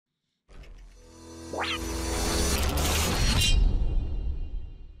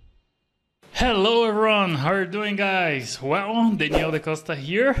Hello everyone, how are you doing guys? Well, Daniel da Costa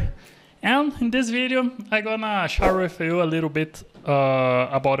here, and in this video I'm gonna share with you a little bit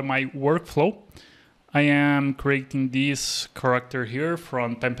about my workflow. I am creating this character here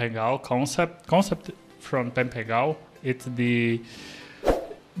from Pempegal concept from Pempegal. It's the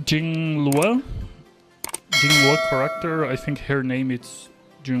Jinlua character. I think her name is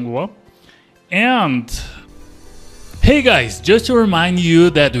Jinlua. And hey guys, just to remind you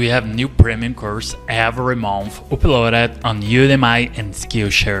that we have new premium course every month uploaded on Udemy and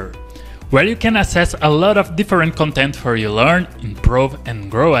Skillshare, where you can access a lot of different content for you learn, improve and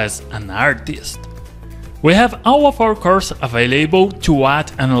grow as an artist. We have all of our courses available to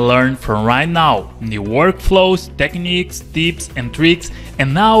watch and learn from right now, new workflows, techniques, tips and tricks,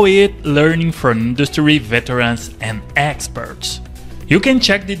 and now it learning from industry veterans and experts. You can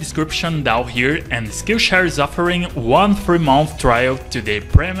check the description down here, and Skillshare is offering 1 free-month trial to the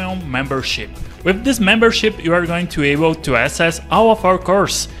premium membership. With this membership, you are going to be able to access all of our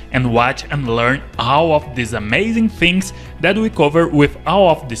course and watch and learn all of these amazing things that we cover with all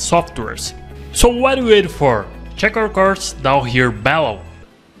of the softwares. So what are you waiting for? Check our course down here below.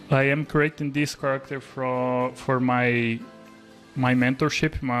 I am creating this character for my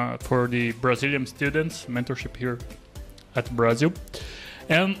mentorship, for the Brazilian students mentorship here at Brazil.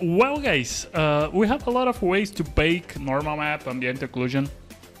 And well guys, we have a lot of ways to bake normal map, ambient occlusion,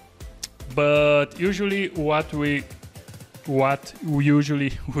 but usually what we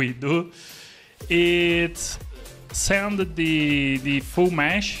do is send the full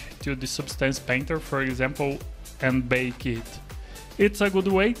mesh to the substance painter, for example, and bake it. It's a good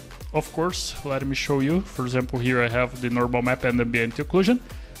way, of course. Let me show you. For example, here I have the normal map and ambient occlusion.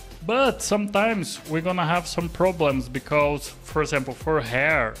 But sometimes we're gonna have some problems because, for example, for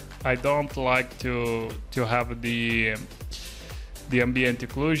hair, I don't like to have the ambient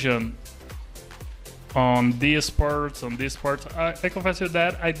occlusion on these parts, I confess you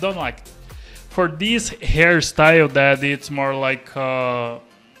that I don't like it. For this hairstyle that it's more like for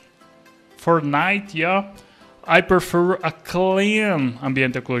night, yeah, I prefer a clean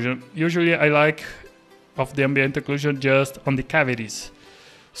ambient occlusion. Usually I like of the ambient occlusion just on the cavities.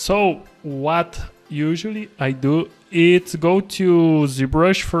 So what usually I do is go to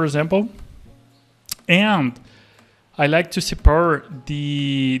Zbrush, for example, and I like to separate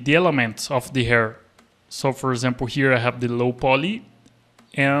the elements of the hair. So for example, here I have the low poly,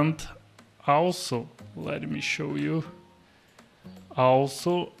 and also let me show you.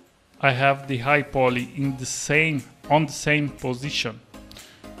 Also, I have the high poly on the same position.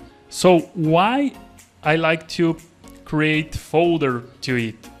 So why I like to create folder to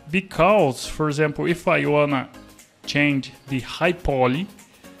it? Because, for example, if I wanna change the high poly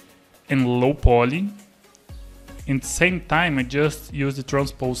and low poly, in the same time I just use the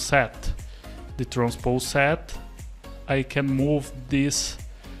transpose set. The transpose set, I can move this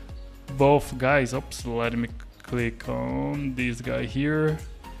both guys. Oops, let me click on this guy here,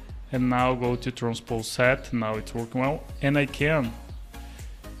 and now go to transpose set. Now it's working well, and I can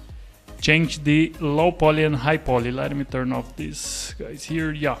change the low poly and high poly. Let me turn off these guys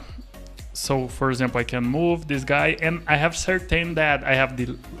here. Yeah. So for example, I can move this guy, and I have certain that I have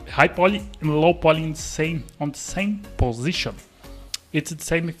the high poly and low poly on the same position. It's the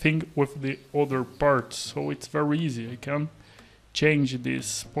same thing with the other parts, so it's very easy. I can change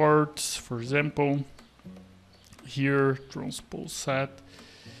these parts, for example, here, transpose set.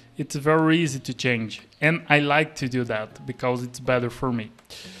 It's very easy to change, and I like to do that because it's better for me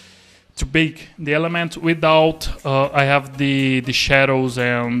to bake the element without I have the shadows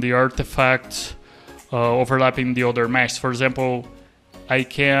and the artifacts overlapping the other mesh. For example, I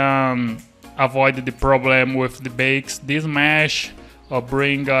can avoid the problem with the bakes this mesh or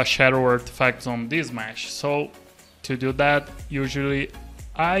bring shadow artifacts on this mesh. So to do that, usually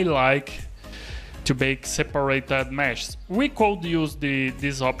I like to bake separated meshes. We could use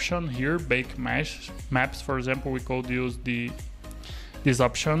this option here, bake mesh maps. For example, we could use this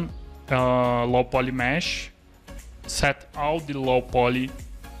option, low poly mesh, set all the low poly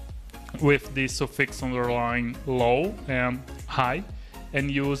with the suffix underline low and high, and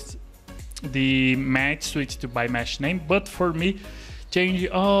use the mesh switch to by mesh name. But for me, change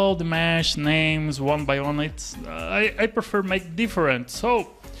all the mesh names one by one, it's I prefer make different.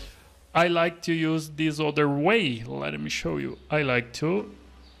 So I like to use this other way. Let me show you.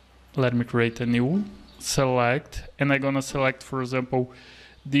 Let me create a new select, and I'm gonna select, for example,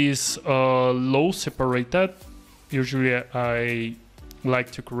 this low separated. Usually I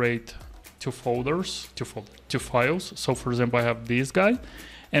like to create two files. So for example, I have this guy,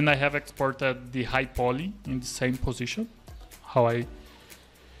 and I have exported the high poly in the same position. How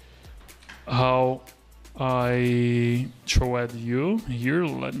how I showed you here.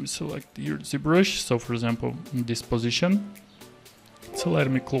 Let me select here Zbrush. So for example, in this position. So let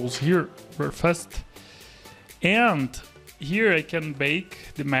me close here very fast. And here I can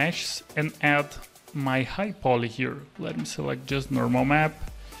bake the meshes and add my high poly here. Let me select just normal map,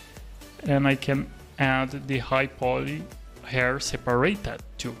 and I can add the high poly hair separated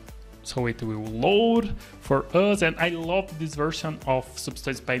too. So it will load for us, and I love this version of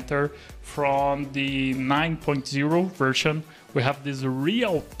Substance Painter from the 9.0 version. We have this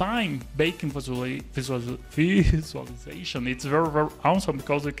real-time baking visualization. It's very, very awesome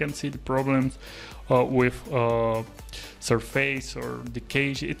because you can see the problems with surface or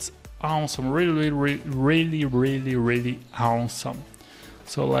decay. It's awesome, really awesome.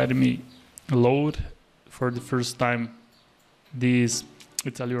 So let me load for the first time. This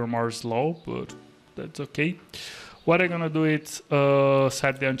it's a little more slow, but that's okay. What I'm gonna do is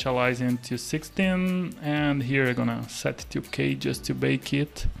set the anti-aliasing to 16, and here I'm gonna set it to K just to bake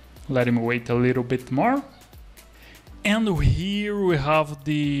it. Let him wait a little bit more. And here we have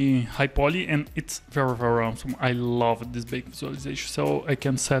the high poly, and it's very, very awesome. I love this bake visualization. So I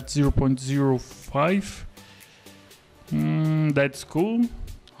can set 0.05. That's cool,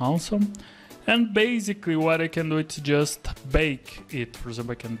 awesome. And basically what I can do is just bake it. For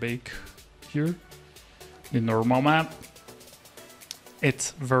example, I can bake here the normal map.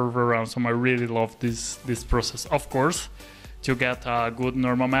 It's very, very awesome. I really love this process. Of course, to get a good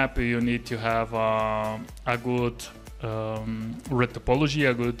normal map, you need to have a good red topology,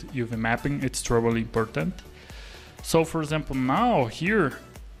 a good UV mapping. It's truly important. So for example, now here,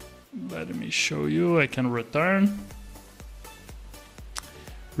 let me show you, I can return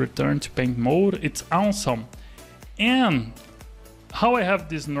to paint mode. It's awesome. And how I have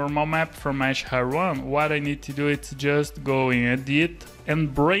this normal map from mesh hair 1, what I need to do is just go in edit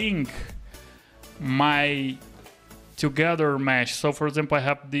and bring my together mesh. So for example, I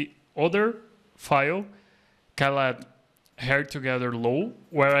have the other file called hair together low,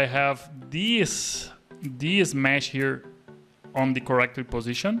 where I have this mesh here on the correct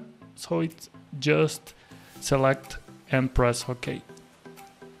position. So it's just select and press OK.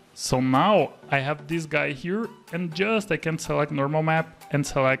 So now I have this guy here, and just I can select normal map and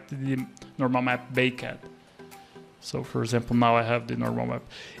select the normal map baked. So for example, now I have the normal map.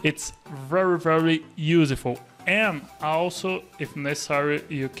 It's very, very useful. And also, if necessary,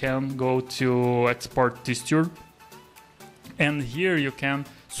 you can go to export texture. And here you can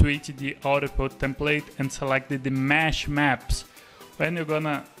switch the output template and select the mesh maps. When you're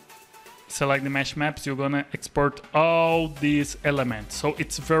gonna select the mesh maps, you're gonna export all these elements. So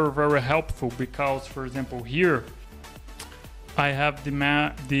it's very, very helpful because, for example, here I have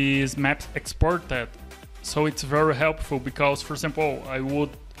these maps exported. So it's very helpful because, for example,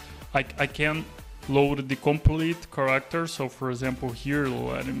 I can load the complete character. So for example, here,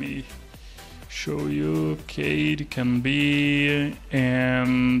 let me show you. Okay, it can be,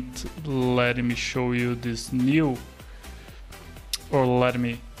 and let me show you this new, or let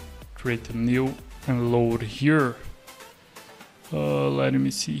me create a new and load here. Let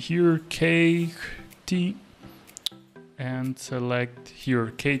me see here, K, T, and select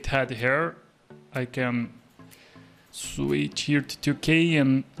here Kate had hair. I can switch here to 2K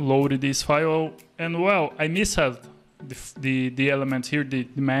and load this file. And well, I missed the elements here, the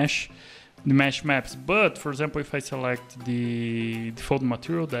mesh maps. But for example, if I select the default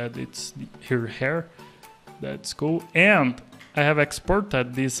material, that it's here hair, that's cool. And I have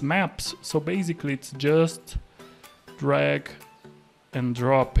exported these maps, so basically it's just drag and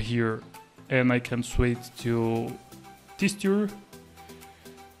drop here, and I can switch to texture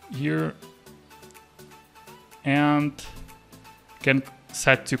here and can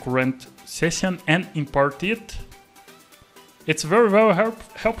set to current session and import it. It's very, very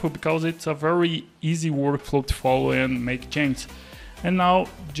helpful because it's a very easy workflow to follow and make changes. And now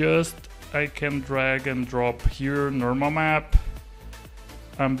just I can drag and drop here normal map,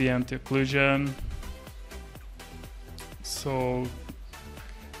 ambient occlusion, so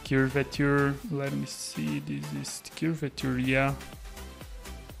curvature, let me see, this is curvature, yeah,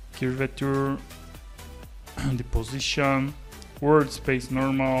 curvature, the position, word space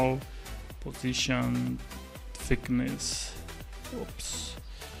normal, position, thickness, oops,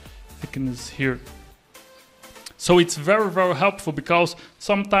 thickness here. So it's very, very helpful because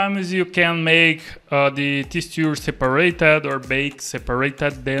sometimes you can make the texture separated or bake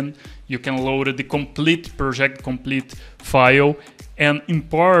separated, then you can load the complete project, complete file and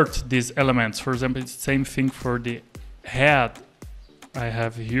import these elements. For example, it's the same thing for the head. I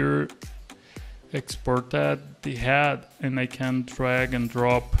have here export that, the head, and I can drag and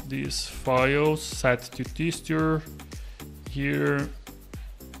drop these files, set to texture here,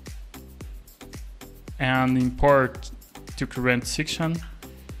 and import to current section.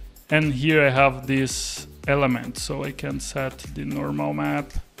 And here I have this element, so I can set the normal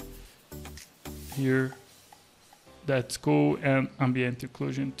map here. That's cool, and ambient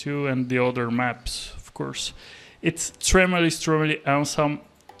occlusion too, and the other maps, of course. It's extremely awesome,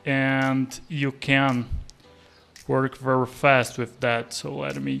 and you can work very fast with that. So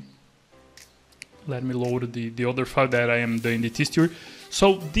let me load the other file that I am doing the texture.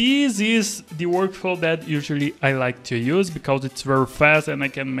 So this is the workflow that usually I like to use because it's very fast and I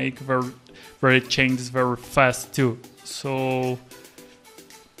can make very changes very fast too. So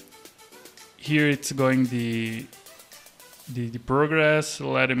here it's going the progress.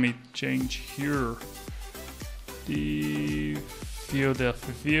 Let me change here the field of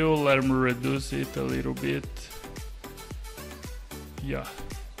view. Let me reduce it a little bit. Yeah,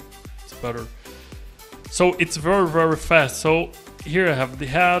 it's better. So it's very fast. So here I have the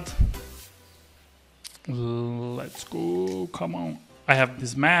head. Let's go, come on. I have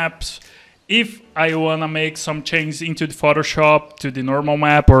these maps. If I wanna make some changes into the Photoshop to the normal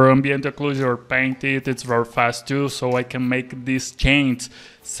map or ambient occlusion or paint it, it's very fast too. So I can make these changes,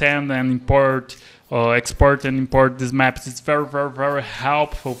 send and import, export and import these maps. It's very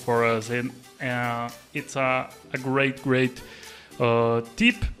helpful for us, and it's a great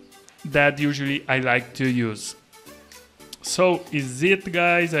tip that usually I like to use. So is it,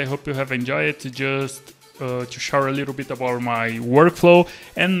 guys. I hope you have enjoyed it. Just to share a little bit about my workflow,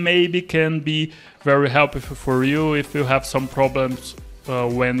 and maybe can be very helpful for you if you have some problems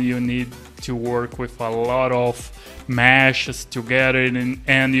when you need to work with a lot of meshes together,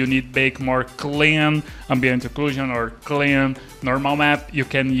 and you need make more clean ambient occlusion or clean normal map. You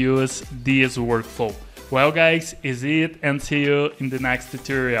can use this workflow. Well, guys, is it, and see you in the next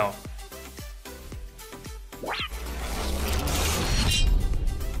tutorial.